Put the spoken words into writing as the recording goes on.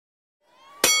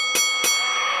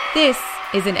This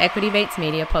is an Equity Mates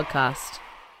Media podcast.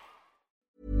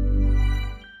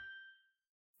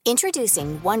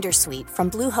 Introducing Wondersuite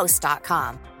from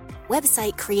Bluehost.com.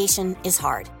 Website creation is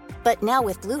hard, but now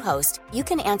with Bluehost, you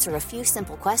can answer a few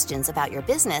simple questions about your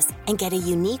business and get a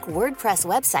unique WordPress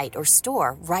website or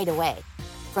store right away.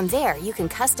 From there, you can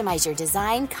customize your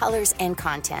design, colors, and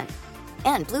content.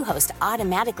 And Bluehost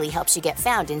automatically helps you get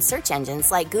found in search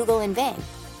engines like Google and Bing.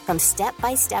 From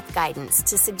step-by-step guidance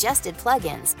to suggested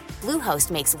plugins, Bluehost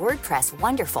makes WordPress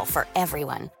wonderful for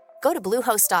everyone. Go to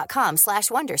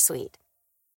bluehost.com/wondersuite.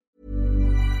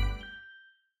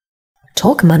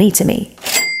 Talk money to me.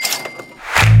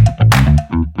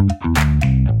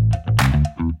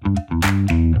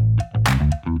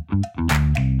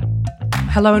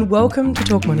 Hello and welcome to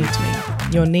Talk Money to Me,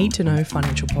 your need-to-know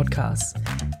financial podcast.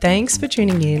 Thanks for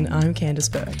tuning in. I'm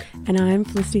Candice Berg. And I'm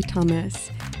Felicity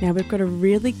Thomas. Now, we've got a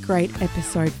really great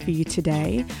episode for you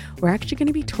today. We're actually going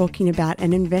to be talking about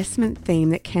an investment theme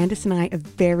that Candice and I are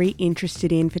very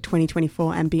interested in for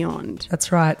 2024 and beyond.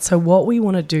 That's right. So what we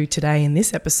want to do today in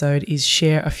this episode is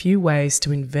share a few ways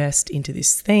to invest into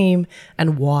this theme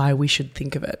and why we should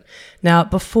think of it. Now,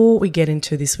 before we get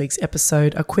into this week's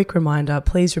episode, a quick reminder,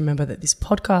 please remember that this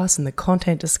podcast and the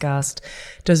content discussed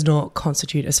does not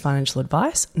constitute as financial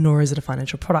advice, nor is it a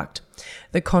financial product.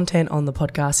 The content on the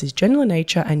podcast is general in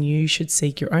nature and you should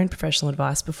seek your own professional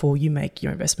advice before you make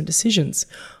your investment decisions,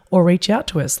 or reach out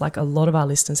to us like a lot of our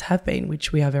listeners have been,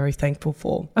 which we are very thankful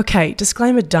for. Okay,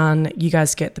 disclaimer done. You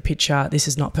guys get the picture. This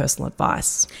is not personal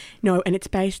advice. No, and it's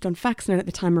based on facts known at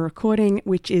the time of recording,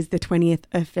 which is the 20th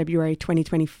of February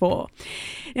 2024.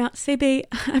 Now, CB,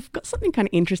 I've got something kind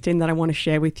of interesting that I want to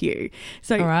share with you.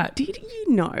 So, all right. Did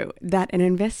you know that an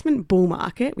investment bull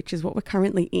market, which is what we're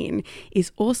currently in,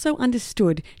 is also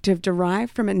understood to have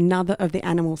derived from another of the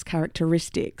animal's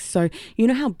characteristics? So, you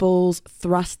know how bulls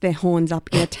thrust their horns up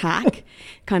in attack,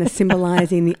 kind of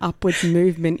symbolizing the upwards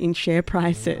movement in share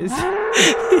prices.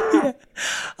 Yeah.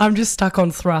 I'm just stuck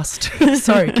on thrust.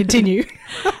 Sorry, continue.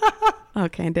 Oh,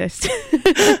 Candice.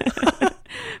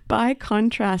 By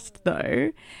contrast,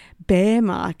 though, bear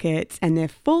markets and their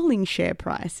falling share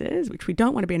prices, which we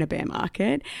don't want to be in a bear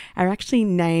market, are actually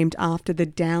named after the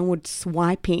downward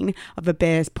swiping of a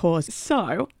bear's paws.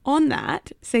 So, on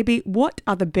that, CB, what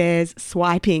are the bears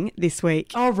swiping this week?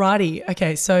 Alrighty.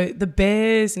 Okay, so the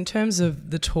bears, in terms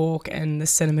of the talk and the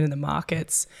sentiment in the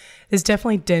markets, there's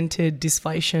definitely dented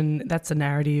deflation. That's a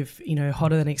narrative,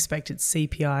 hotter than expected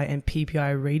CPI and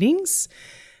PPI readings.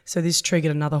 So this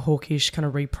triggered another hawkish kind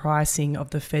of repricing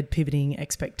of the Fed pivoting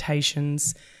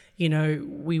expectations.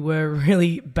 We were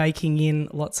really baking in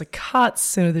lots of cuts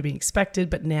sooner than being expected,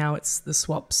 but now it's the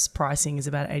swaps pricing is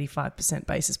about 85%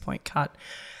 basis point cut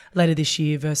later this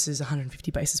year versus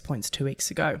 150 basis points 2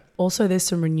 weeks ago. Also, there's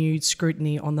some renewed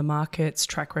scrutiny on the market's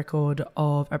track record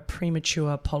of a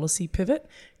premature policy pivot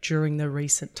during the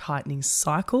recent tightening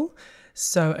cycle.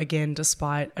 So again,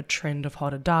 despite a trend of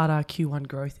hotter data, Q1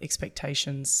 growth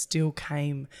expectations still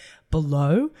came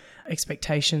below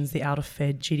expectations. The out of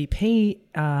Fed GDP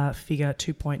figure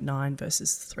 2.9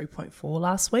 versus 3.4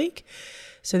 last week.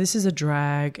 So this is a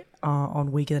drag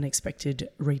on weaker than expected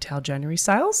retail January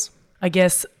sales. I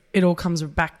guess it all comes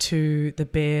back to the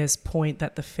bears' point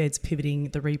that the Fed's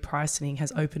pivoting, the repricing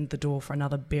has opened the door for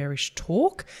another bearish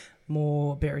talk,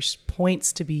 more bearish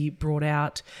points to be brought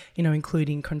out,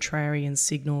 including contrarian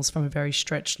signals from a very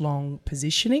stretched long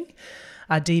positioning.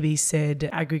 DB said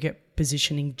aggregate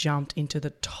positioning jumped into the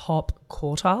top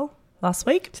quartile last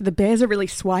week. So the bears are really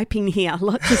swiping here.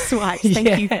 Lots of swipes.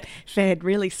 Thank you, Fed,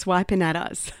 really swiping at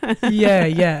us.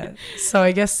 Yeah. So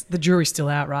I guess the jury's still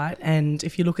out, right? And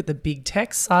if you look at the big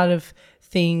tech side of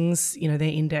things, their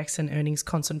index and earnings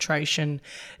concentration,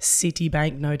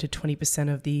 Citibank noted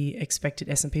 20% of the expected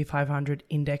S&P 500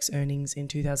 index earnings in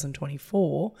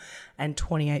 2024 and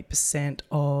 28%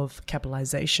 of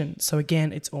capitalization. So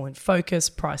again, it's all in focus,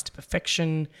 price to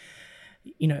perfection.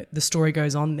 The story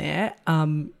goes on there,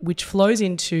 which flows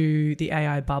into the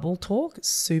AI bubble talk,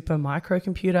 Super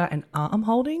Microcomputer and ARM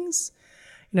Holdings.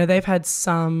 They've had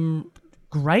some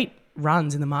great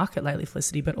runs in the market lately,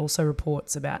 Felicity, but also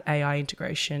reports about AI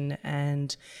integration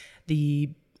and the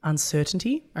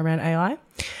uncertainty around AI.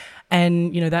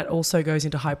 And, that also goes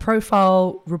into high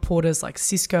profile reporters like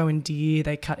Cisco and Deere.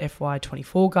 They cut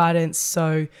FY24 guidance.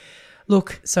 So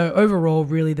overall,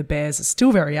 really the bears are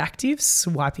still very active,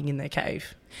 swiping in their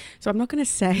cave. So I'm not going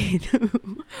to say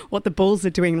what the bulls are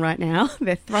doing right now.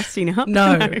 They're thrusting up.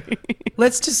 No.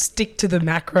 Let's just stick to the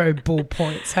macro bull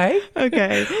points, hey?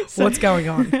 Okay. What's going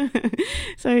on?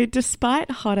 So despite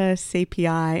hotter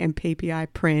CPI and PPI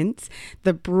prints,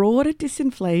 the broader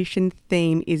disinflation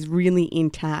theme is really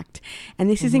intact, and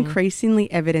this is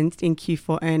increasingly evidenced in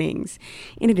Q4 earnings.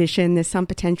 In addition, there's some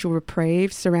potential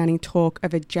reprieve surrounding talk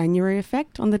of a January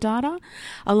effect on the data,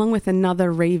 along with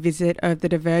another revisit of the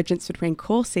divergence between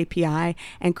core CPI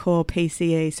and core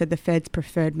PCE, so the Fed's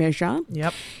preferred measure.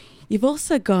 Yep. You've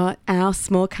also got our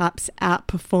small caps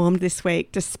outperformed this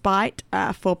week despite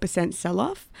a 4%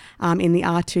 sell-off in the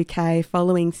R2K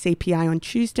following CPI on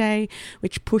Tuesday,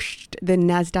 which pushed the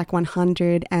NASDAQ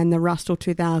 100 and the Russell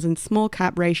 2000 small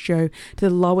cap ratio to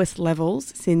the lowest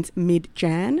levels since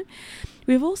mid-Jan.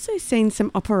 We've also seen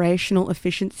some operational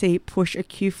efficiency push a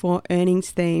Q4 earnings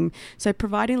theme, so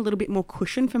providing a little bit more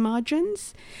cushion for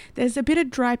margins. There's a bit of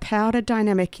dry powder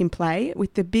dynamic in play,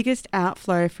 with the biggest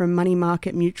outflow from money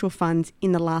market mutual funds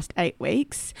in the last 8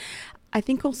 weeks. I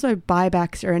think also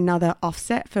buybacks are another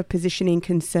offset for positioning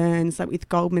concerns, like with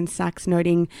Goldman Sachs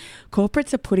noting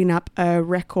corporates are putting up a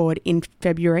record in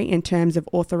February in terms of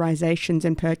authorizations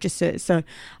and purchases. So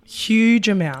huge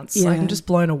amounts. Yeah. Like, I'm just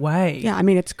blown away. Yeah, I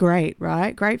mean, it's great,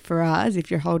 right? Great for us if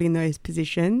you're holding those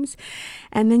positions.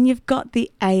 And then you've got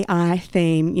the AI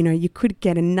theme. You know, you could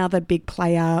get another big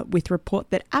player with report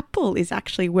that Apple is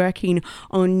actually working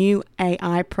on new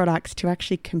AI products to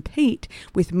actually compete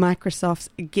with Microsoft's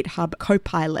GitHub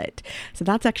Copilot. So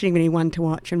that's actually going to be one to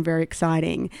watch and very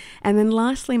exciting. And then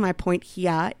lastly, my point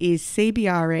here is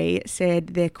CBRE said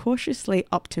they're cautiously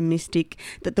optimistic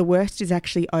that the worst is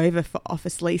actually over for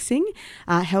office leasing,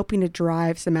 helping to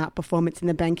drive some outperformance in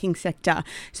the banking sector.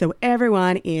 So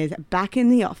everyone is back in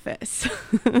the office.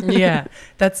 Yeah,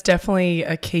 that's definitely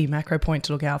a key macro point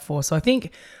to look out for. So I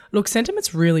think, look,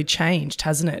 sentiment's really changed,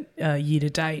 hasn't it, year to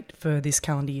date for this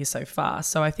calendar year so far.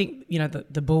 So I think, you know,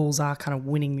 the bulls are kind of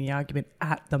winning the argument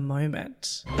at the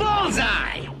moment.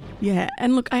 Bullseye! Yeah,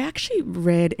 and look, I actually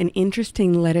read an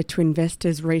interesting letter to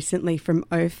investors recently from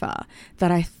OFA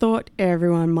that I thought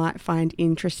everyone might find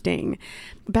interesting.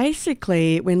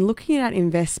 Basically, when looking at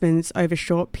investments over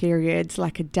short periods,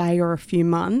 like a day or a few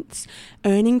months,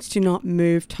 earnings do not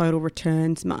move total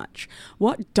returns much.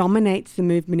 What dominates the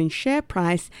movement in share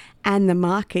price and the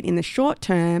market in the short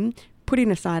term, putting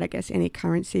aside, I guess, any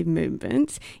currency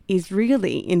movements, is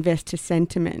really investor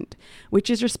sentiment, which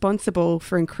is responsible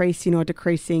for increasing or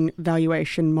decreasing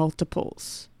valuation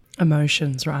multiples.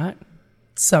 Emotions, right?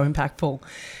 So impactful.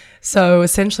 So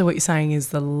essentially what you're saying is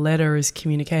the letter is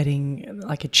communicating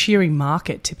like a cheery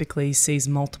market typically sees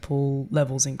multiple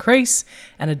levels increase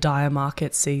and a dire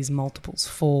market sees multiples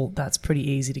fall. That's pretty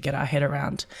easy to get our head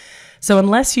around. So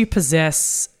unless you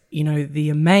possess, you know, the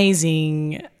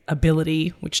amazing ability,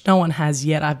 which no one has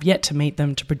yet, I've yet to meet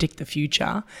them, to predict the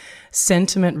future,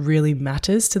 sentiment really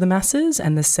matters to the masses,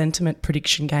 and the sentiment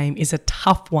prediction game is a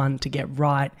tough one to get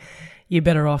right. You're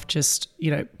better off just,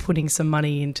 you know, putting some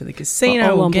money into the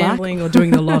casino or gambling or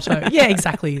doing the lotto. Yeah,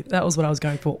 exactly. That was what I was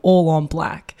going for, all on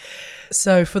black.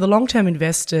 So for the long-term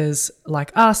investors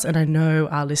like us, and I know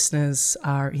our listeners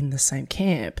are in the same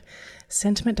camp,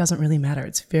 sentiment doesn't really matter.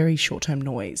 It's very short-term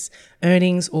noise.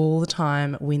 Earnings all the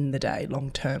time win the day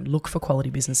long-term. Look for quality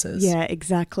businesses. Yeah,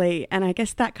 exactly. And I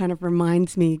guess that kind of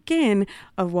reminds me again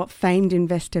of what famed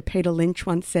investor Peter Lynch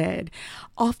once said.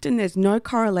 Often there's no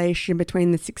correlation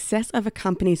between the success of a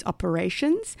company's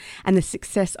operations and the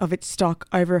success of its stock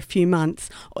over a few months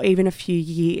or even a few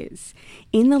years.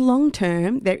 In the long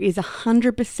term, there is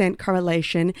 100%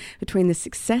 correlation between the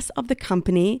success of the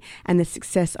company and the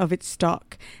success of its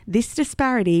stock. This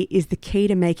disparity is the key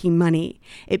to making money.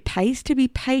 It pays to be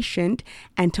patient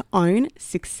and to own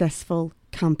successful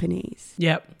companies.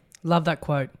 Yep. Love that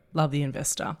quote. Love the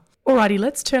investor. Alrighty,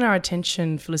 let's turn our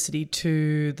attention, Felicity,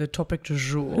 to the topic du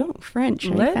jour. Oh, French.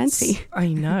 Fancy. I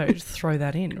know. Throw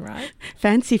that in, right?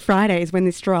 Fancy Fridays when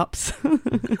this drops.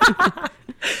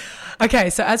 Okay,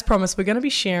 so as promised, we're going to be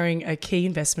sharing a key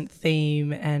investment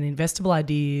theme and investable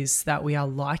ideas that we are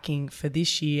liking for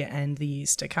this year and the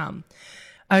years to come.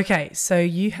 Okay, so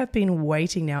you have been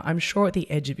waiting now, I'm sure, at the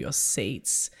edge of your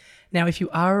seats. Now, if you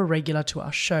are a regular to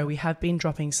our show, we have been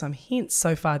dropping some hints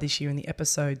so far this year in the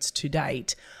episodes to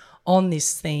date on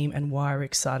this theme and why we're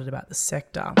excited about the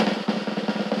sector.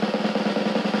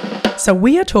 So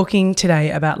we are talking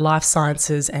today about life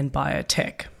sciences and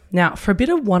biotech. Now, for a bit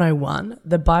of 101,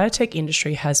 the biotech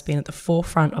industry has been at the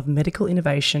forefront of medical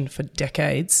innovation for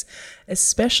decades,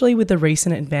 especially with the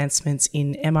recent advancements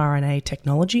in mRNA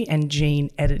technology and gene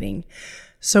editing.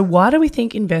 So why do we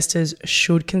think investors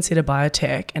should consider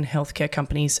biotech and healthcare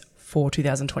companies for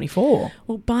 2024?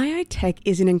 Well, biotech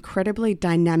is an incredibly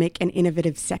dynamic and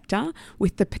innovative sector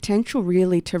with the potential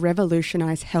really to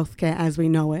revolutionise healthcare as we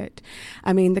know it.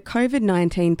 I mean, the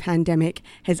COVID-19 pandemic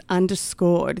has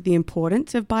underscored the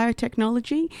importance of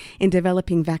biotechnology in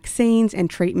developing vaccines and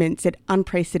treatments at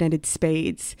unprecedented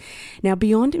speeds. Now,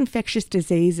 beyond infectious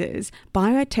diseases,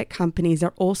 biotech companies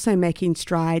are also making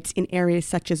strides in areas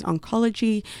such as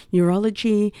oncology,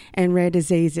 neurology, and rare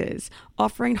diseases,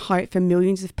 offering hope for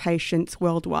millions of patients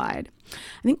worldwide.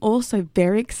 I think also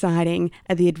very exciting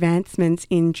are the advancements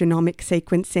in genomic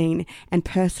sequencing and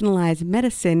personalised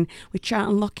medicine, which are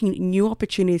unlocking new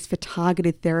opportunities for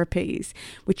targeted therapies,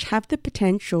 which have the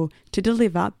potential to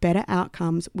deliver better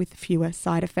outcomes with fewer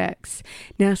side effects.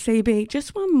 Now, CB,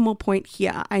 just one more point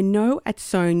here. I know at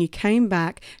Sohn you came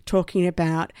back talking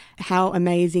about how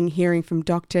amazing hearing from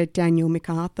Dr. Daniel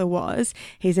MacArthur was.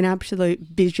 He's an absolute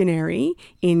visionary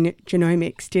in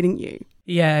genomics, didn't you?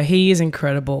 Yeah, he is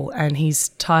incredible, and he's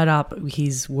tied up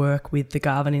his work with the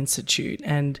Garvan Institute,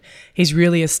 and he's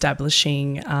really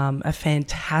establishing a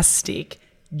fantastic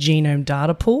genome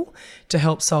data pool to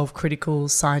help solve critical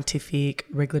scientific,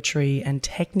 regulatory and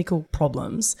technical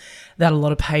problems that a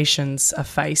lot of patients are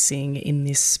facing in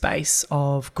this space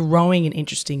of growing and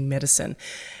interesting medicine.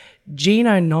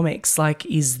 Genomics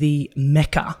is the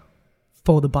mecca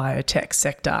for the biotech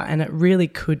sector, and it really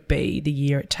could be the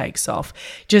year it takes off.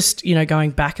 Just,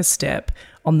 going back a step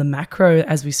on the macro,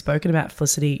 as we've spoken about,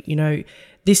 Felicity,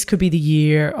 this could be the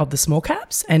year of the small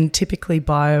caps, and typically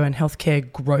bio and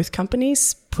healthcare growth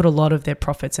companies put a lot of their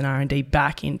profits and R&D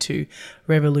back into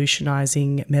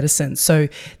revolutionizing medicine. So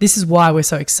this is why we're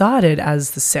so excited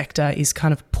as the sector is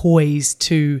kind of poised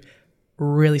to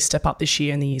really step up this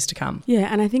year and the years to come. Yeah,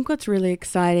 and I think what's really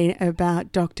exciting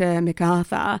about Dr.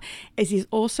 MacArthur is he's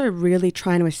also really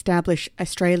trying to establish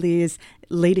Australia's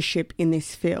leadership in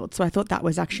this field. So I thought that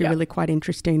was actually really quite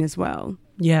interesting as well.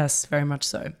 Yes, very much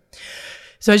so.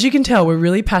 So as you can tell, we're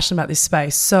really passionate about this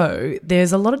space. So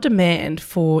there's a lot of demand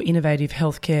for innovative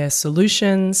healthcare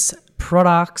solutions,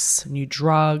 products, new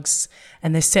drugs,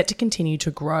 and they're set to continue to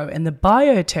grow. And the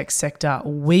biotech sector,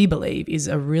 we believe, is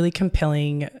a really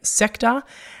compelling sector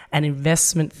and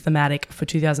investment thematic for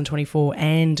 2024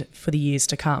 and for the years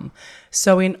to come.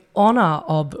 So in honour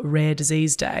of Rare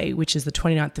Disease Day, which is the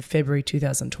 29th of February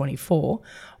 2024,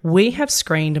 we have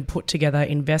screened and put together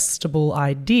investable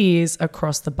ideas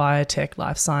across the biotech,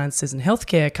 life sciences and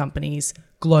healthcare companies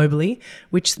globally,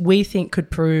 which we think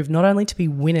could prove not only to be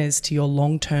winners to your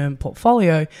long-term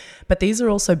portfolio, but these are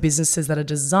also businesses that are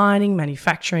designing,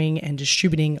 manufacturing and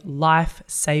distributing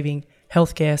life-saving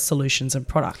healthcare solutions and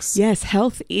products. Yes,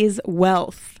 health is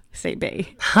wealth,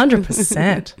 CB.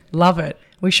 100%. Love it.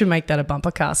 We should make that a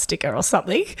bumper car sticker or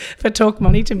something for Talk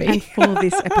Money to Me. And for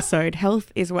this episode,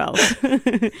 health is wealth.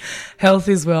 Health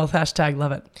is wealth. #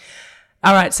 love it.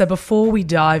 All right, so before we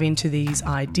dive into these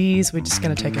ideas, we're just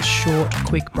going to take a short,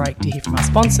 quick break to hear from our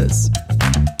sponsors.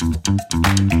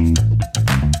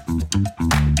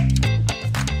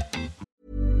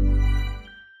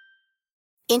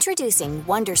 Introducing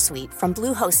Wondersuite from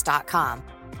Bluehost.com.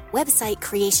 Website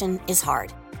creation is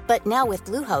hard, but now with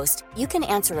Bluehost, you can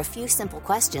answer a few simple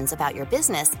questions about your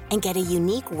business and get a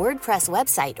unique WordPress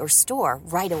website or store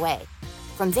right away.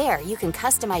 From there, you can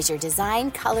customize your design,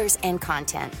 colors, and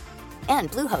content.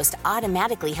 And Bluehost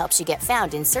automatically helps you get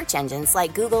found in search engines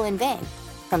like Google and Bing.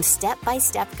 From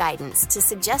step-by-step guidance to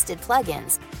suggested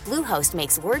plugins, Bluehost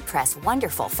makes WordPress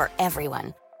wonderful for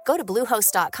everyone. Go to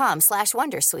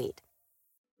bluehost.com/wondersuite.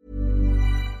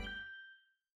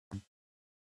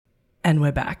 And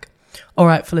we're back. All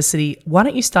right, Felicity, why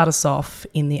don't you start us off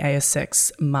in the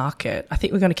ASX market? I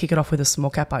think we're going to kick it off with a small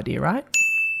cap idea, right?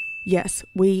 Yes,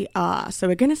 we are. So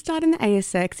we're going to start in the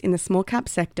ASX in the small cap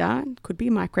sector, could be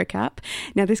micro cap.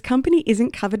 Now, this company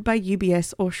isn't covered by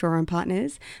UBS or Shaw &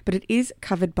 Partners, but it is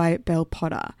covered by Bell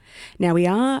Potter. Now, we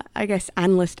are,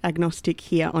 analyst agnostic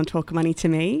here on Talk Money to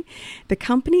Me. The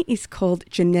company is called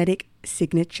Genetic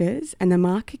Signatures, and the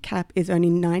market cap is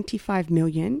only 95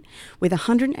 million, with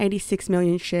 186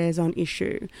 million shares on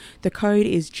issue. The code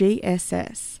is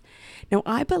GSS. Now,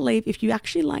 I believe if you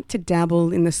actually like to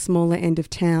dabble in the smaller end of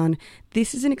town,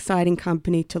 this is an exciting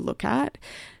company to look at.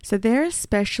 So they're a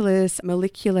specialist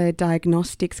molecular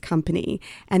diagnostics company,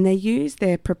 and they use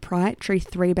their proprietary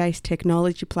 3-base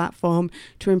technology platform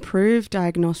to improve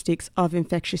diagnostics of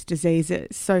infectious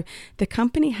diseases. So the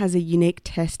company has a unique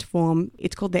test form.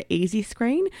 It's called the Easy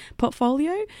Screen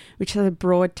portfolio, which has a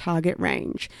broad target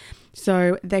range.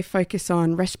 So they focus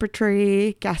on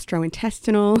respiratory,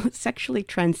 gastrointestinal, sexually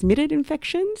transmitted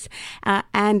infections,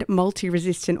 and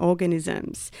multi-resistant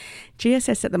organisms.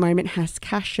 GSS at the moment has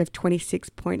cash of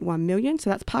 $26.1 million, so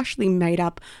that's partially made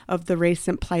up of the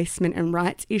recent placement and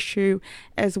rights issue,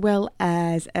 as well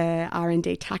as a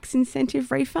R&D tax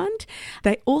incentive refund.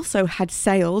 They also had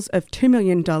sales of $2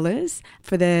 million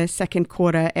for the second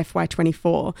quarter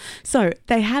FY24. So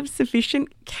they have sufficient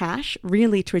cash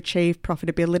really to achieve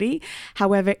profitability.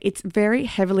 However, it's very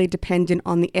heavily dependent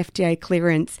on the FDA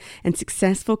clearance and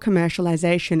successful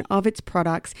commercialization of its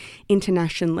products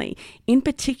internationally, in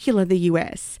particular the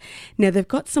US. Now, they've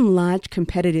got some large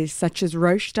competitors such as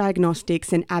Roche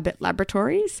Diagnostics and Abbott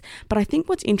Laboratories, but I think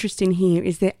what's interesting here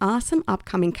is there are some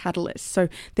upcoming catalysts. So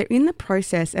they're in the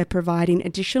process of providing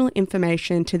additional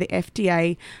information to the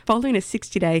FDA following a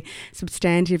 60-day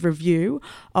substantive review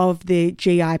of the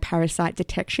GI parasite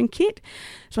detection kit.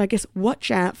 So I guess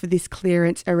watch out for this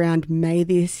clearance around May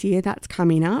this year. That's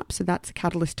coming up. So that's a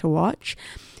catalyst to watch.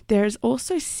 There's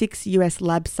also 6 US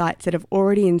lab sites that have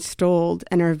already installed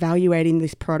and are evaluating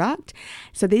this product.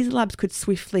 So these labs could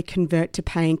swiftly convert to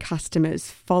paying customers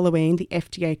following the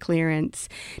FDA clearance.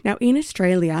 Now in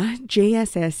Australia,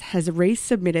 GSS has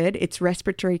resubmitted its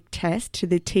respiratory test to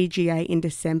the TGA in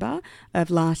December of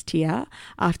last year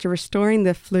after restoring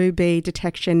the flu B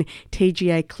detection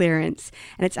TGA clearance.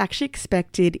 And it's actually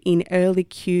expected in early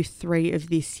Q3 of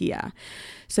this year.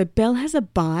 So Bell has a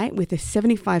buy with a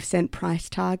 75-cent price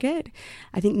target.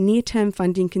 I think near-term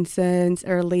funding concerns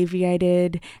are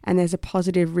alleviated and there's a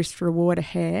positive risk-reward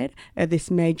ahead of this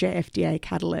major FDA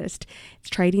catalyst. It's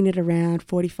trading at around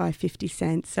 45-50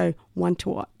 cents, so one to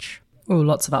watch. Oh,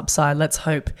 lots of upside. Let's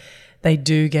hope they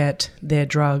do get their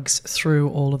drugs through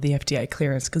all of the FDA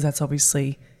clearance, because that's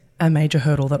obviously a major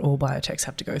hurdle that all biotechs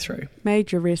have to go through.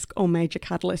 Major risk or major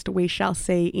catalyst we shall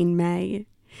see in May.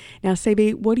 Now,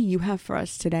 CB, what do you have for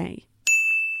us today?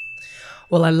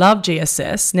 Well, I love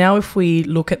GSS. Now, if we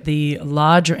look at the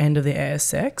larger end of the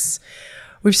ASX,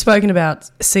 we've spoken about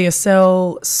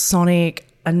CSL, Sonic.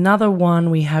 Another one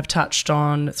we have touched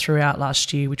on throughout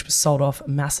last year, which was sold off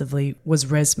massively, was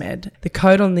ResMed. The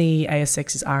code on the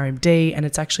ASX is RMD, and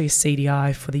it's actually a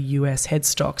CDI for the US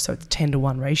headstock, so it's a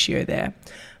 10-to-1 ratio there.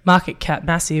 Market cap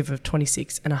massive of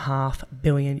 $26.5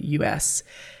 billion US.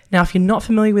 Now, if you're not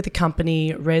familiar with the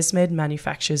company, ResMed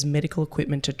manufactures medical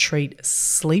equipment to treat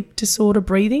sleep disorder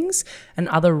breathings and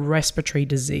other respiratory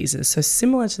diseases, so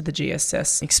similar to the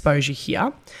GSS exposure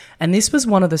here. And this was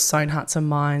one of the Sohn Hudson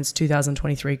Mines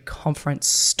 2023 conference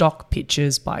stock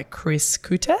pitches by Chris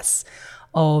Kutes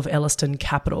of Elliston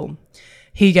Capital.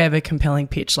 He gave a compelling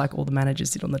pitch like all the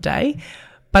managers did on the day.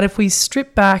 But if we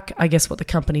strip back, I guess, what the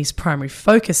company's primary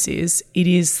focus is, it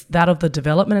is that of the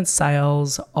development and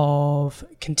sales of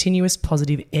continuous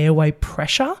positive airway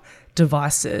pressure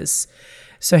devices.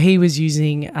 So he was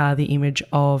using the image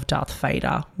of Darth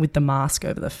Vader with the mask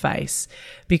over the face,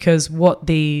 because what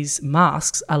these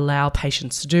masks allow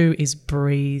patients to do is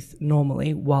breathe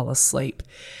normally while asleep.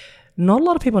 Not a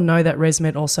lot of people know that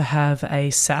ResMed also have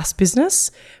a SaaS business,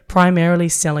 primarily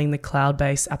selling the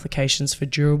cloud-based applications for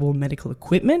durable medical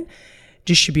equipment,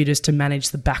 distributors to manage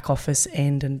the back office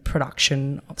end and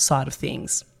production side of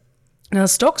things. Now, the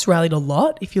stock's rallied a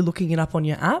lot if you're looking it up on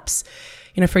your apps.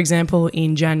 You know, for example,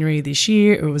 in January this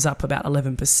year, it was up about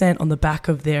 11% on the back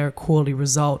of their quarterly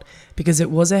result, because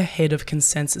it was ahead of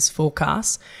consensus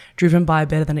forecasts, driven by a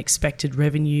better than expected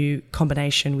revenue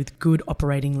combination with good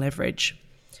operating leverage.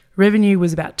 Revenue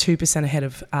was about 2% ahead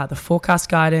of the forecast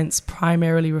guidance,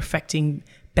 primarily reflecting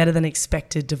better than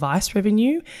expected device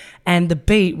revenue. And the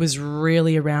beat was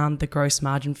really around the gross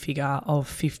margin figure of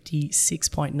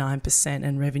 56.9%,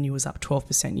 and revenue was up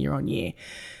 12% year on year.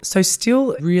 So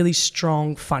still really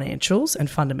strong financials and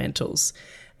fundamentals.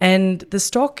 And the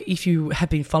stock, if you have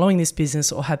been following this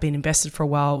business or have been invested for a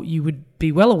while, you would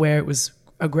be well aware it was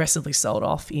aggressively sold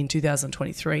off in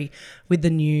 2023 with the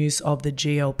news of the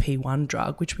GLP-1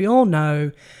 drug, which we all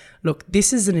know, look,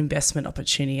 this is an investment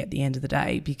opportunity at the end of the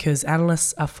day, because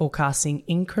analysts are forecasting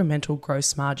incremental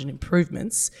gross margin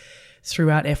improvements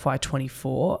throughout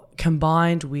FY24,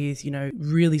 combined with,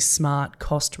 really smart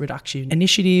cost reduction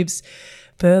initiatives,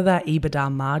 further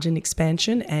EBITDA margin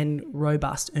expansion, and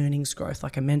robust earnings growth,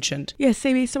 like I mentioned. Yeah,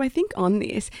 CB, so I think on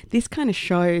this kind of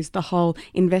shows the whole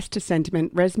investor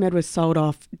sentiment. ResMed was sold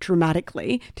off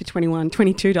dramatically to $21,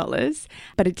 $22,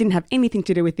 but it didn't have anything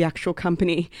to do with the actual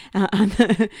company.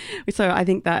 So I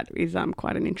think that is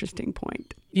quite an interesting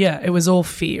point. Yeah, it was all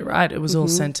fear, right? It was all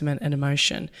sentiment and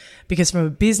emotion. Because from a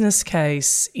business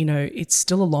case, it's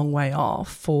still a long way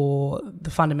off for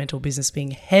the fundamental business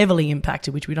being heavily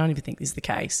impacted, which we don't even think is the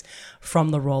case, from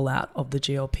the rollout of the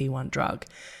GLP-1 drug.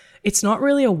 It's not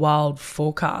really a wild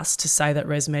forecast to say that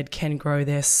ResMed can grow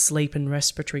their sleep and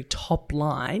respiratory top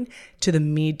line to the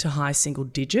mid to high single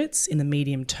digits in the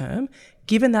medium term,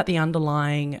 given that the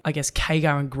underlying,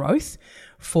 CAGR and growth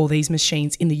for these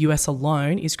machines in the US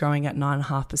alone is growing at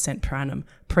 9.5% per annum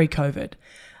pre-COVID,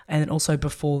 and also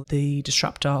before the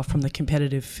disruptor from the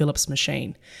competitive Philips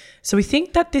machine. So we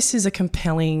think that this is a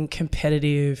compelling,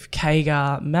 competitive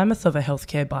CAGR mammoth of a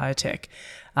healthcare biotech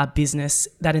business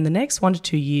that in the next 1 to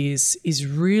 2 years is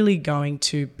really going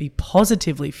to be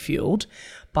positively fueled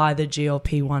by the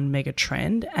GLP-1 mega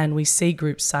trend. And we see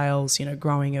group sales,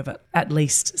 growing of at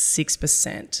least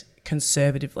 6%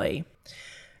 conservatively.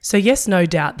 So yes, no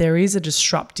doubt, there is a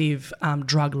disruptive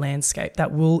drug landscape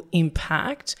that will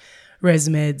impact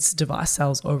ResMed's device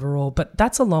sales overall, but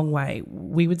that's a long way.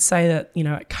 We would say that,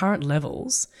 at current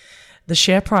levels, the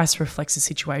share price reflects a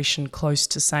situation close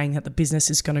to saying that the business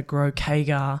is going to grow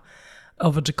CAGR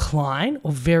of a decline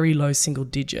or very low single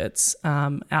digits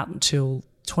out until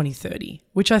 2030,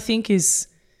 which I think is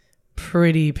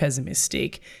pretty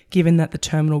pessimistic, given that the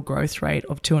terminal growth rate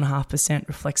of 2.5%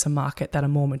 reflects a market that are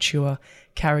more mature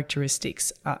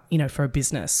characteristics, for a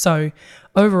business. So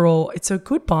overall, it's a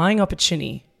good buying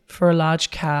opportunity for a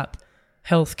large cap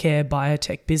healthcare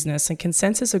biotech business, and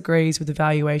consensus agrees with a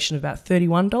valuation of about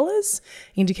 $31,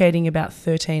 indicating about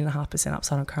 13.5%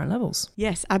 upside on current levels.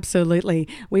 Yes, absolutely.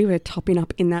 We were topping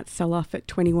up in that sell-off at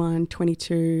 $21,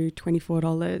 $22,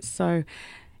 $24. So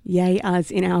yay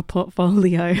us in our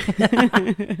portfolio.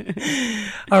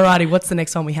 Alrighty, what's the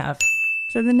next one we have?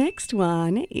 So the next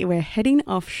one, we're heading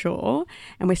offshore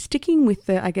and we're sticking with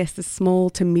the small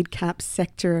to mid-cap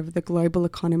sector of the global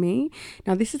economy.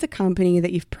 Now, this is a company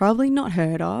that you've probably not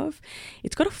heard of.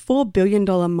 It's got a $4 billion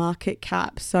market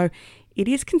cap. So it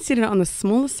is considered on the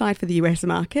smaller side for the US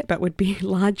market, but would be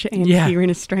larger here in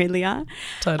Australia.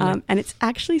 Totally. And it's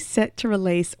actually set to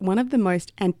release one of the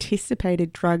most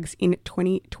anticipated drugs in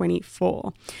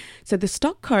 2024. So the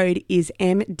stock code is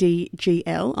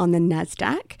MDGL on the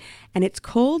NASDAQ, and it's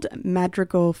called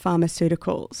Madrigal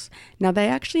Pharmaceuticals. Now, they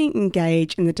actually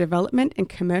engage in the development and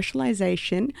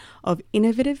commercialization of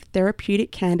innovative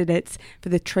therapeutic candidates for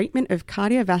the treatment of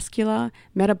cardiovascular,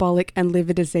 metabolic, and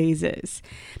liver diseases.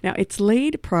 Now, its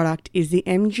lead product is the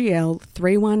MGL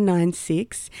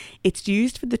 3196. It's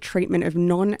used for the treatment of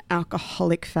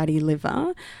non-alcoholic fatty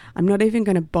liver. I'm not even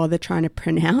going to bother trying to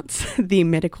pronounce the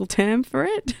medical term for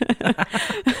it.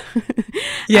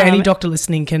 Yeah, any doctor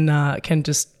listening can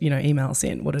just email us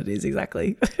in what it is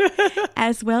exactly.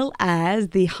 As well as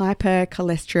the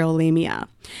hypercholesterolemia.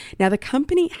 Now, the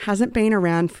company hasn't been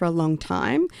around for a long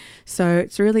time, so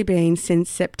it's really been since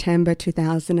September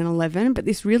 2011, but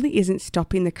this really isn't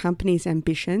stopping the company's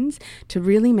ambitions to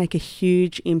really make a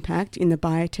huge impact in the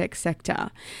biotech sector.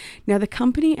 Now, the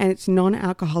company and its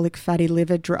non-alcoholic fatty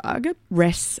liver drug,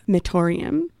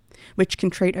 resmetirom, which can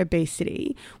treat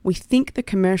obesity, we think the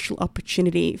commercial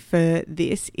opportunity for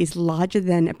this is larger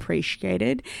than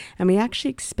appreciated, and we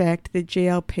actually expect the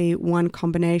GLP-1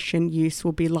 combination use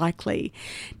will be likely.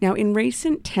 Now, in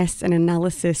recent tests and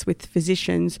analysis with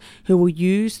physicians who will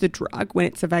use the drug when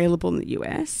it's available in the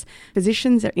US,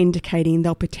 physicians are indicating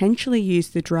they'll potentially use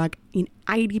the drug in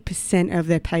 80% of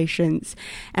their patients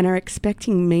and are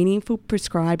expecting meaningful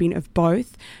prescribing of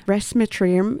both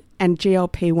resmetirom and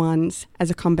GLP-1s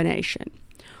as a combination.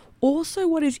 Also,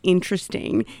 what is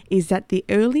interesting is that the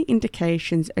early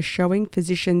indications are showing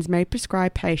physicians may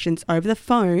prescribe patients over the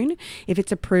phone if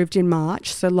it's approved in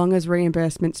March, so long as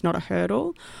reimbursement's not a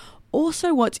hurdle.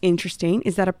 Also, what's interesting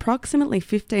is that approximately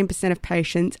 15% of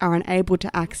patients are unable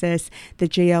to access the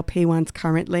GLP-1s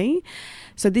currently.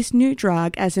 So this new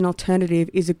drug as an alternative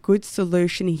is a good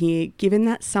solution here, given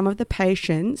that some of the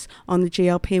patients on the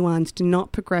GLP-1s do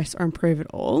not progress or improve at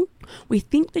all. We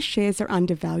think the shares are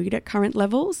undervalued at current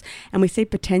levels, and we see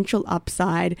potential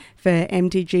upside for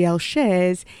MDGL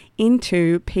shares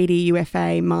into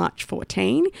PDUFA March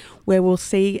 14, where we'll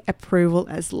see approval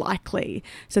as likely.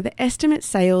 So the estimate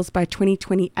sales by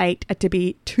 2028 are to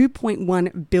be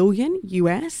 $2.1 billion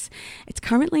US. It's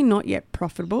currently not yet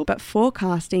profitable, but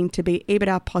forecasting to be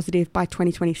EBITDA positive by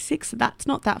 2026. So that's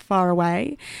not that far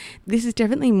away. This is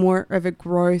definitely more of a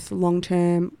growth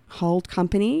long-term hold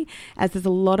company, as there's a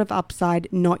lot of upside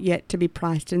not yet to be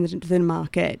priced into the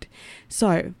market.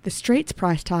 So the street's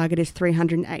price target is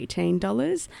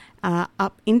 $318,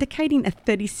 up, indicating a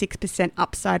 36%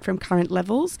 upside from current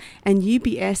levels. And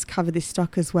UBS cover this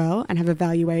stock as well and have a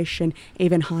valuation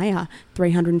even higher,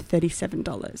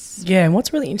 $337. Yeah, and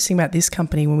what's really interesting about this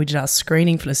company when we did our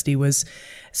screening, Felicity, was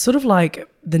sort of like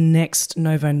the next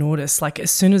Novo Nordisk. Like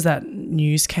as soon as that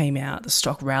news came out, the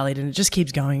stock rallied and it just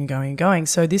keeps going and going and going.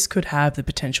 So this could have the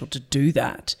potential to do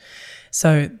that.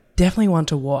 So definitely one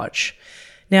to watch.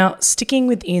 Now, sticking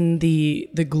within the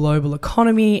global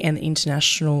economy and the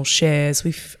international shares,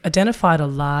 we've identified a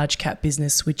large cap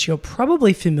business which you're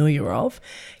probably familiar of,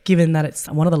 given that it's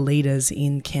one of the leaders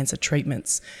in cancer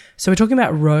treatments. So we're talking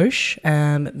about Roche.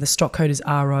 The stock code is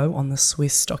RO on the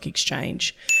Swiss Stock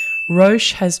Exchange.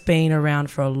 Roche has been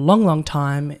around for a long, long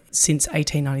time, since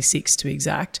 1896 to be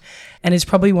exact, and is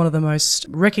probably one of the most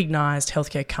recognised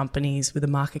healthcare companies with a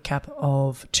market cap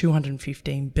of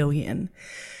 $215 billion.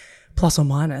 Plus or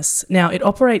minus. Now, it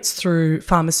operates through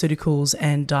pharmaceuticals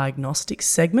and diagnostics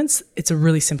segments. It's a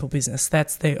really simple business.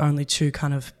 That's the only two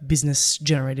kind of business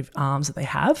generative arms that they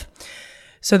have.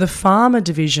 So the pharma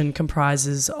division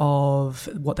comprises of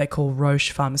what they call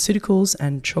Roche Pharmaceuticals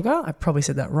and Sugar. I probably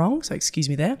said that wrong, so excuse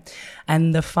me there.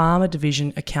 And the pharma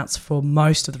division accounts for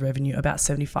most of the revenue, about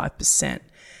 75%.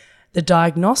 The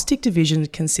diagnostic division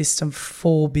consists of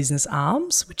 4 business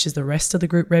arms, which is the rest of the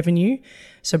group revenue.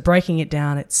 So breaking it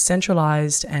down, it's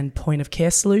centralized and point of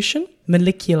care solution,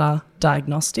 molecular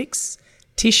diagnostics,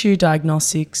 tissue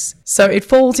diagnostics. So it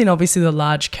falls in obviously the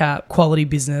large cap quality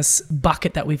business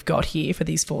bucket that we've got here for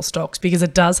these 4 stocks, because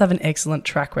it does have an excellent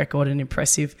track record and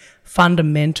impressive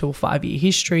fundamental 5-year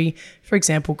history. For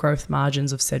example, growth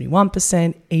margins of 71%,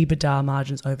 EBITDA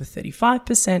margins over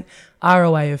 35%,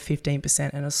 ROA of 15%,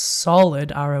 and a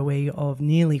solid ROE of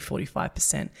nearly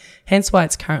 45%. Hence why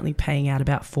it's currently paying out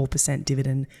about 4%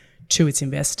 dividend to its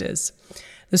investors.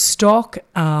 The stock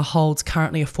holds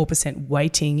currently a 4%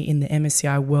 weighting in the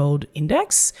MSCI World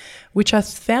Index, which I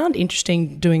found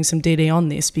interesting doing some DD on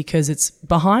this, because it's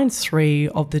behind 3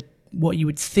 of the what you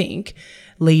would think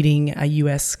leading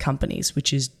US companies,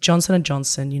 which is Johnson &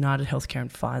 Johnson, United Healthcare,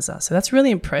 and Pfizer. So that's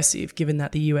really impressive, given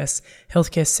that the US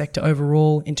healthcare sector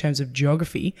overall, in terms of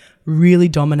geography, really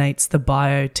dominates the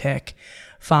biotech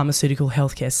pharmaceutical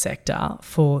healthcare sector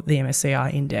for the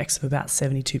MSCI index of about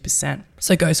 72%.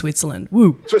 So go Switzerland.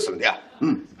 Woo. Switzerland, yeah.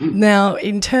 Now,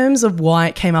 in terms of why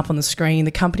it came up on the screen,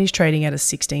 the company's trading at a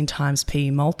 16 times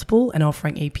PE multiple and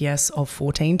offering EPS of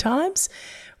 14 times,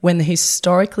 when the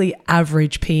historically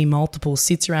average PE multiple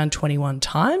sits around 21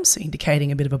 times,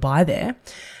 indicating a bit of a buy there.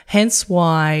 Hence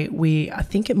why I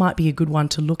think it might be a good one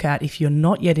to look at if you're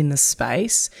not yet in the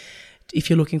space, if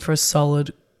you're looking for a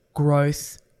solid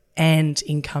growth and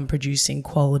income producing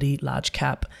quality large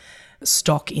cap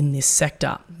stock in this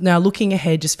sector. Now, looking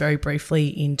ahead just very briefly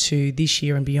into this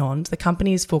year and beyond, the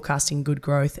company is forecasting good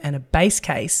growth and a base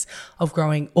case of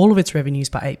growing all of its revenues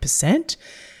by 8%.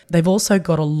 They've also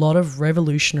got a lot of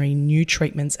revolutionary new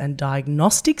treatments and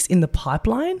diagnostics in the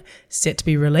pipeline set to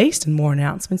be released, and more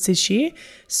announcements this year.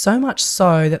 So much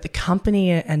so that the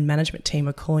company and management team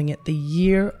are calling it the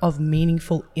year of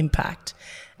meaningful impact,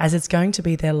 as it's going to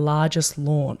be their largest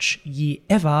launch year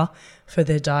ever for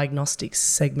their diagnostics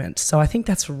segment. So I think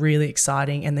that's really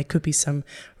exciting, and there could be some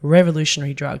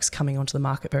revolutionary drugs coming onto the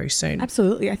market very soon.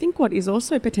 Absolutely. I think what is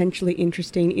also potentially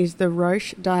interesting is the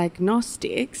Roche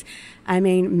Diagnostics. I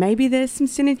mean, maybe there's some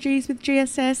synergies with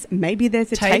GSS. Maybe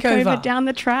there's a takeover down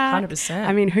the track. 100%.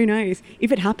 I mean, who knows?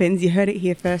 If it happens, you heard it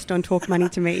here first on Talk Money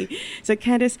to Me. So,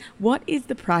 Candice, what is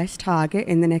the price target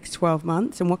in the next 12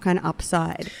 months and what kind of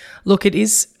upside? Look, it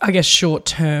is, I guess, short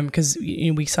term, because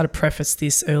we sort of prefaced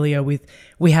this earlier with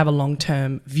we have a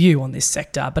long-term view on this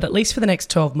sector, but at least for the next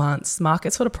 12 months,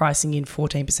 market's sort of pricing in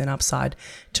 14% upside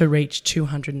to reach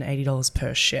 $280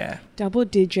 per share. Double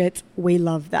digits, we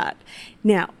love that.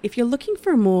 Now, if you're looking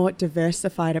for a more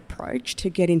diversified approach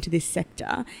to get into this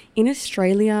sector, in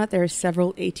Australia, there are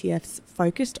several ETFs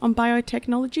focused on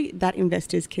biotechnology that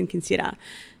investors can consider.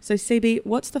 So, CB,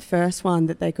 what's the first one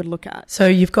that they could look at? So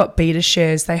you've got Beta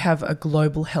Shares. They have a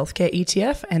global healthcare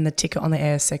ETF, and the ticker on the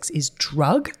ASX is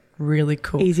DRUG. Really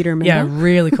cool. Easy to remember. Yeah,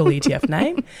 really cool ETF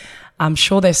name. I'm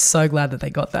sure they're so glad that they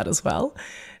got that as well.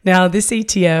 Now, this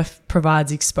ETF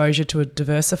provides exposure to a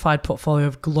diversified portfolio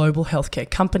of global healthcare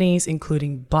companies,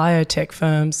 including biotech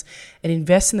firms. It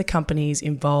invests in the companies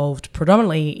involved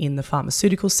predominantly in the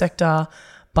pharmaceutical sector,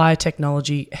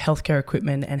 biotechnology, healthcare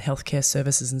equipment, and healthcare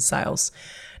services and sales.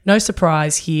 No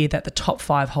surprise here that the top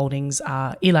 5 holdings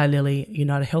are Eli Lilly,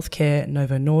 United Healthcare,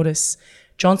 Novo Nordisk,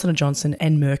 Johnson & Johnson,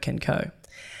 and Merck & Co.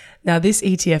 Now, this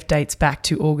ETF dates back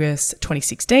to August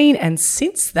 2016, and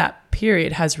since that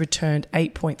period has returned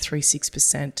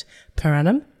 8.36% per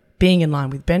annum being in line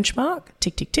with benchmark,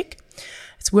 tick, tick, tick.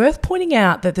 It's worth pointing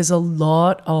out that there's a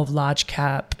lot of large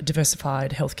cap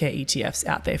diversified healthcare ETFs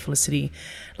out there, Felicity.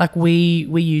 Like we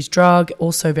use drug.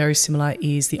 Also very similar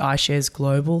is the iShares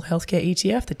Global Healthcare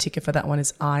ETF. The ticker for that one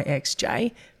is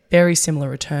IXJ. Very similar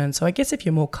return. So I guess if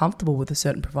you're more comfortable with a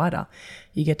certain provider,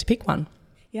 you get to pick one.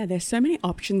 Yeah, there's so many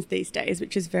options these days,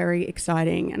 which is very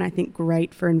exciting and I think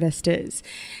great for investors.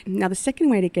 Now, the second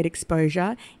way to get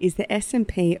exposure is the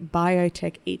S&P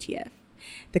Biotech ETF.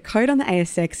 The code on the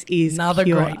ASX is another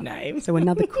CURE. Great name. So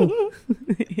another cool.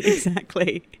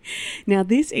 Exactly. Now,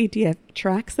 this ETF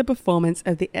tracks the performance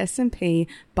of the S&P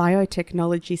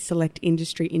Biotechnology Select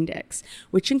Industry Index,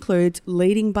 which includes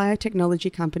leading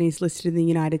biotechnology companies listed in the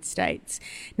United States.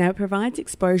 Now, it provides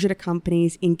exposure to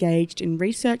companies engaged in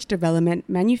research, development,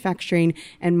 manufacturing,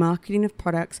 and marketing of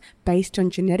products based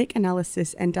on genetic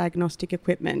analysis and diagnostic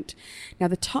equipment. Now,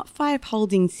 the top 5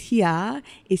 holdings here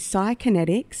is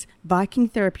Cykinetics, Viking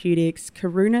Therapeutics,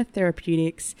 Karuna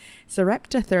Therapeutics,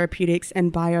 Sarepta Therapeutics,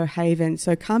 and Biohaven.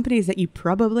 So companies that you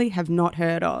probably have not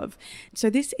heard of. So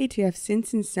this ETF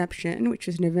since inception, which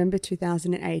was November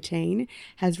 2018,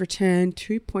 has returned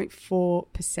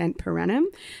 2.4% per annum,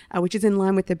 which is in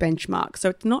line with the benchmark. So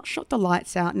it's not shot the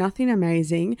lights out, nothing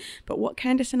amazing. But what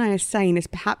Candice and I are saying is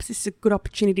perhaps this is a good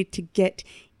opportunity to get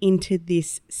into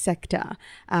this sector.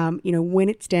 When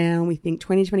it's down, we think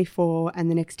 2024 and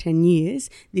the next 10 years,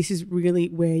 this is really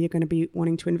where you're going to be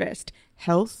wanting to invest.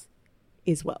 Health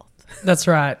is wealth. That's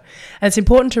right. And it's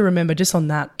important to remember just on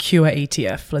that CURE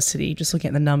ETF, Felicity, just looking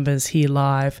at the numbers here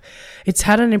live, it's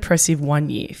had an impressive 1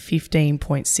 year,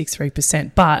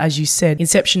 15.63%. But as you said,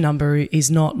 inception number is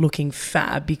not looking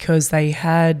fab because they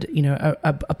had,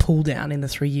 a pull down in the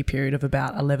 3 year period of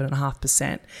about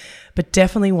 11.5%. But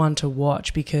definitely one to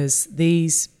watch because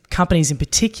these companies in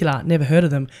particular, never heard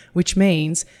of them, which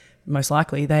means most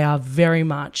likely they are very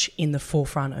much in the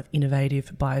forefront of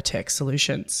innovative biotech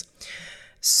solutions.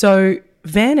 So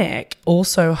VanEck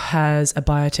also has a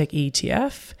biotech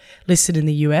ETF listed in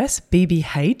the US.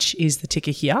 BBH is the ticker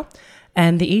here.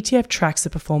 And the ETF tracks the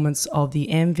performance of the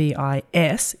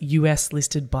MVIS US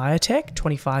listed biotech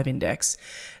 25 index.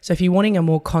 So if you're wanting a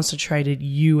more concentrated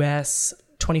US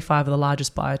 25 of the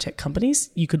largest biotech companies,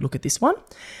 you could look at this one.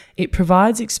 It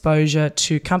provides exposure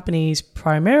to companies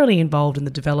primarily involved in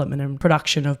the development and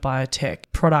production of biotech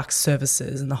products,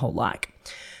 services, and the whole like.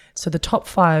 So the top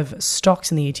 5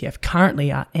 stocks in the ETF currently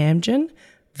are Amgen,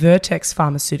 Vertex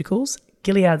Pharmaceuticals,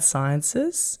 Gilead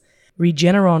Sciences,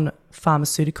 Regeneron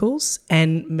Pharmaceuticals,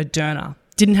 and Moderna.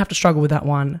 Didn't have to struggle with that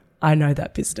one. I know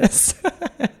that business.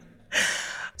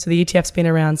 So the ETF's been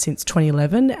around since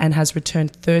 2011 and has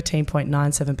returned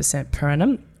 13.97% per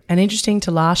annum. And interesting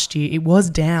to last year, it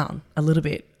was down a little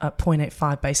bit at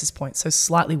 0.85 basis points, so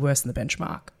slightly worse than the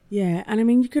benchmark. Yeah, and I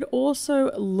mean, you could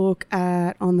also look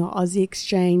at on the Aussie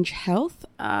Exchange Health,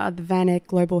 the VanEck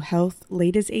Global Health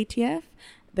Leaders ETF.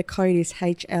 The code is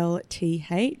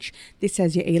HLTH. This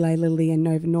has your Eli Lilly and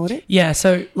Novo Nordisk. Yeah,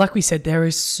 so like we said, there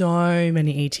is so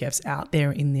many ETFs out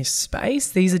there in this space.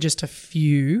 These are just a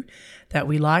few that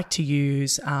we like to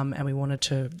use and we wanted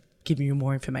to give you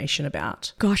more information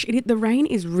about. Gosh, the rain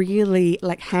is really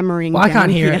like hammering. Well, I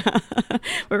can't hear it.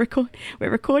 We're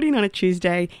recording on a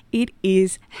Tuesday. It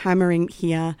is hammering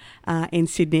here in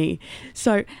Sydney.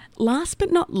 So last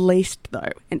but not least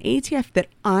though, an ETF that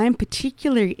I'm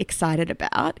particularly excited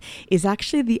about is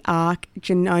actually the ARK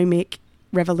Genomic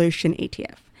Revolution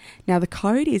ETF. Now, the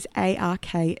code is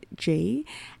ARKG,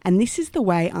 and this is the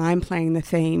way I'm playing the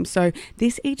theme. So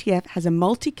this ETF has a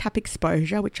multi-cap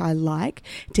exposure, which I like,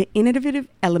 to innovative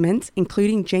elements,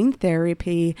 including gene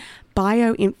therapy,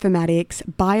 bioinformatics,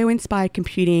 bio-inspired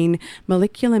computing,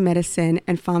 molecular medicine,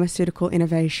 and pharmaceutical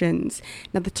innovations.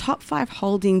 Now, the top 5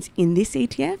 holdings in this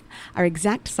ETF are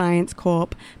Exact Science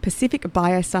Corp, Pacific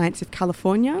Bioscience of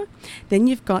California. Then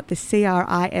you've got the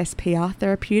CRISPR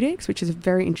Therapeutics, which is a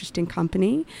very interesting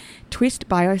company, Twist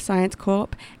Bioscience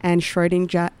Corp, and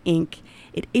Schrödinger Inc.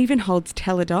 It even holds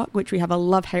Teladoc, which we have a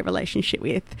love-hate relationship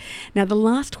with. Now, the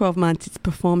last 12 months, it's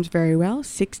performed very well,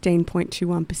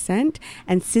 16.21%,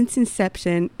 and since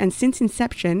inception,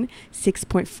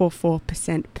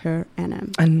 6.44% per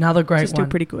annum. Another great one. Still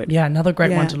pretty good. Yeah, another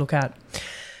great one to look at.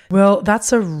 Well,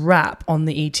 that's a wrap on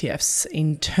the ETFs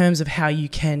in terms of how you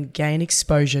can gain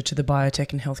exposure to the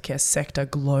biotech and healthcare sector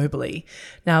globally.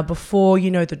 Now, before you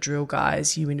know the drill,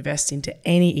 guys, you invest into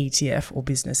any ETF or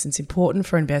business, it's important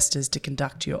for investors to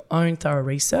conduct your own thorough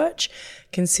research,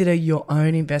 consider your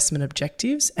own investment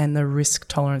objectives and the risk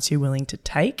tolerance you're willing to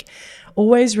take.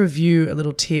 Always review, a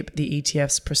little tip, the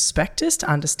ETF's prospectus to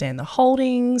understand the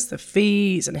holdings, the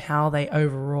fees, and how they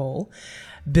overall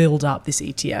build up this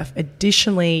ETF.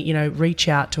 Additionally, reach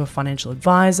out to a financial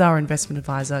advisor or investment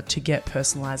advisor to get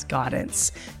personalized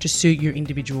guidance to suit your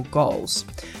individual goals.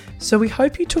 So we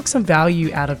hope you took some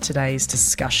value out of today's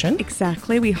discussion.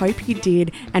 Exactly. We hope you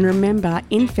did. And remember,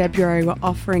 in February, we're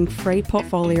offering free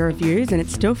portfolio reviews, and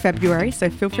it's still February,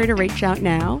 so feel free to reach out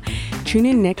now. Tune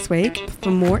in next week for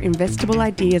more investable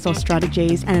ideas or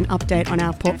strategies and an update on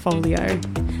our portfolio.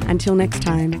 Until next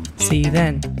time. See you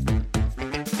then.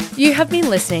 You have been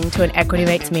listening to an Equity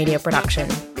Mates Media production.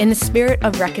 In the spirit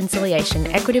of reconciliation,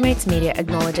 Equity Mates Media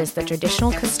acknowledges the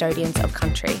traditional custodians of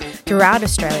country throughout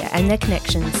Australia and their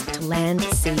connections to land,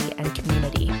 sea and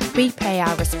community. We pay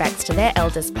our respects to their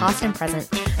elders past and present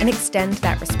and extend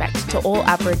that respect to all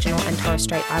Aboriginal and Torres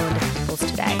Strait Islander peoples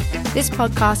today. This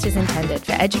podcast is intended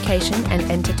for education and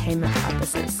entertainment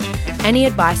purposes. Any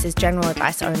advice is general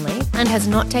advice only and has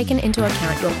not taken into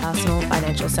account your personal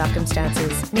financial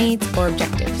circumstances, needs or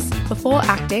objectives. Before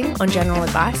acting on general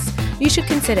advice, you should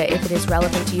consider if it is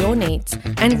relevant to your needs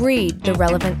and read the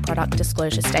relevant product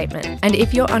disclosure statement. And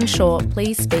if you're unsure,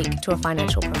 please speak to a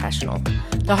financial professional.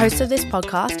 The hosts of this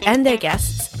podcast and their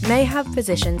guests may have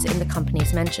positions in the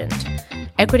companies mentioned.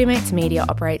 Equity Mates Media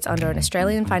operates under an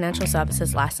Australian Financial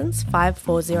Services Licence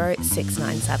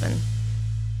 540697.